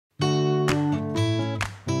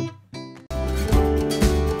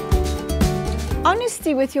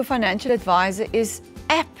Honesty with your financial advisor is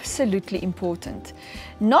absolutely important.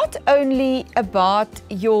 Not only about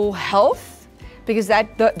your health, because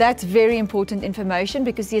that's very important information,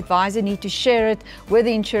 because the advisor needs to share it with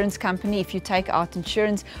the insurance company if you take out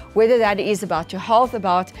insurance, whether that is about your health,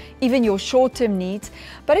 about even your short-term needs.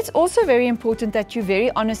 But it's also very important that you're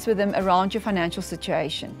very honest with them around your financial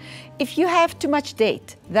situation. If you have too much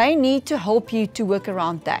debt, they need to help you to work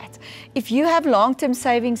around that. If you have long-term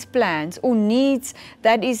savings plans or needs,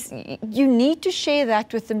 you need to share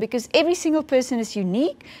that with them, because every single person is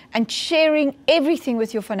unique, and sharing everything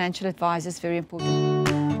with your financial advisor is very important.